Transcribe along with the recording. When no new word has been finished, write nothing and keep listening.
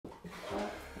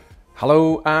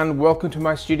Hello and welcome to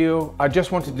my studio. I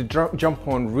just wanted to jump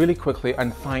on really quickly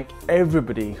and thank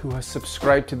everybody who has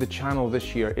subscribed to the channel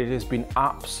this year. It has been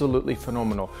absolutely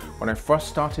phenomenal. When I first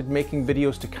started making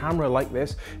videos to camera like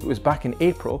this, it was back in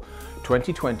April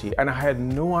 2020, and I had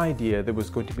no idea there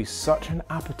was going to be such an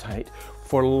appetite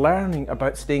for learning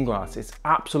about stained glass. It's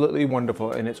absolutely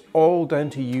wonderful, and it's all down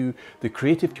to you, the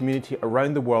creative community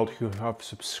around the world who have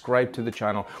subscribed to the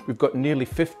channel. We've got nearly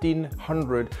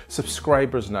 1,500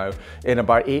 subscribers now in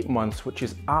about 8 months, which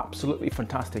is absolutely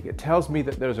fantastic. It tells me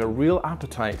that there's a real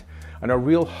appetite and a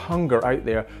real hunger out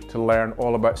there to learn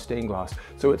all about stained glass.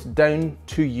 So it's down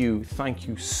to you. Thank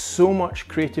you so much,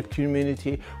 creative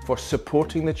community, for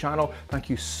supporting the channel. Thank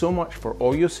you so much for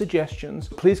all your suggestions.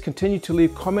 Please continue to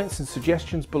leave comments and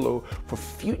suggestions below for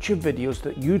future videos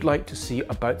that you'd like to see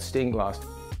about stained glass.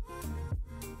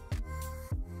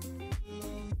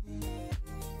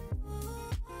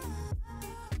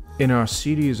 In our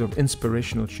series of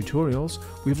inspirational tutorials,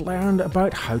 we've learned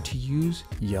about how to use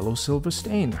yellow silver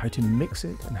stain, how to mix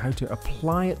it and how to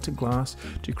apply it to glass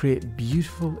to create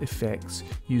beautiful effects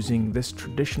using this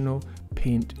traditional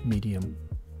paint medium.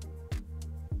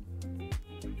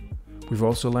 We've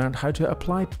also learned how to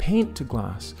apply paint to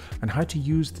glass and how to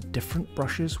use the different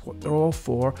brushes, what they're all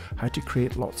for, how to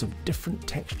create lots of different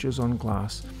textures on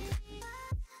glass,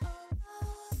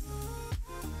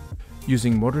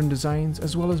 using modern designs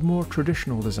as well as more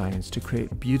traditional designs to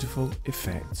create beautiful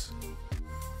effects.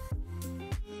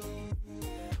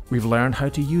 We've learned how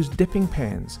to use dipping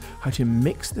pens, how to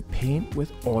mix the paint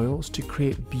with oils to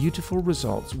create beautiful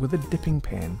results with a dipping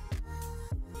pen.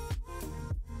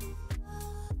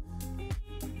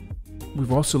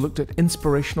 We've also looked at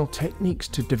inspirational techniques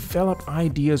to develop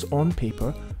ideas on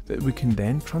paper that we can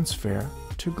then transfer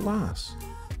to glass.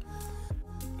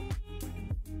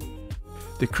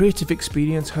 The creative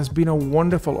experience has been a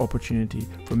wonderful opportunity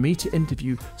for me to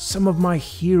interview some of my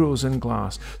heroes in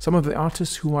glass, some of the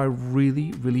artists who I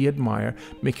really admire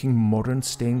making modern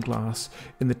stained glass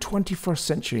in the 21st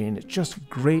century, and it's just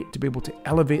great to be able to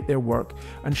elevate their work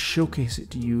and showcase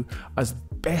it to you as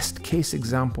best case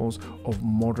examples of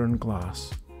modern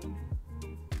glass.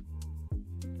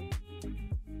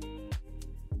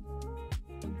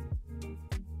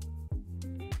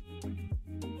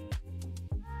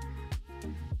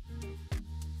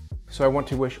 So I want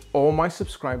to wish all my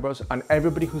subscribers and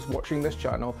everybody who's watching this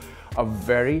channel a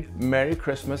very Merry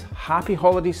Christmas, Happy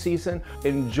Holiday Season,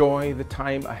 enjoy the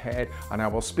time ahead, and I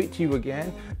will speak to you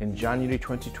again in January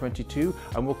 2022,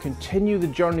 and we'll continue the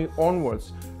journey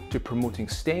onwards to promoting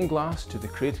stained glass to the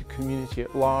creative community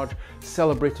at large,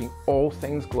 celebrating all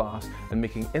things glass and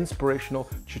making inspirational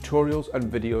tutorials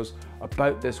and videos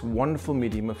about this wonderful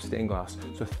medium of stained glass.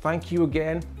 So thank you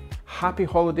again, happy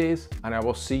holidays, and I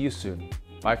will see you soon.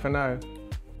 Bye for now.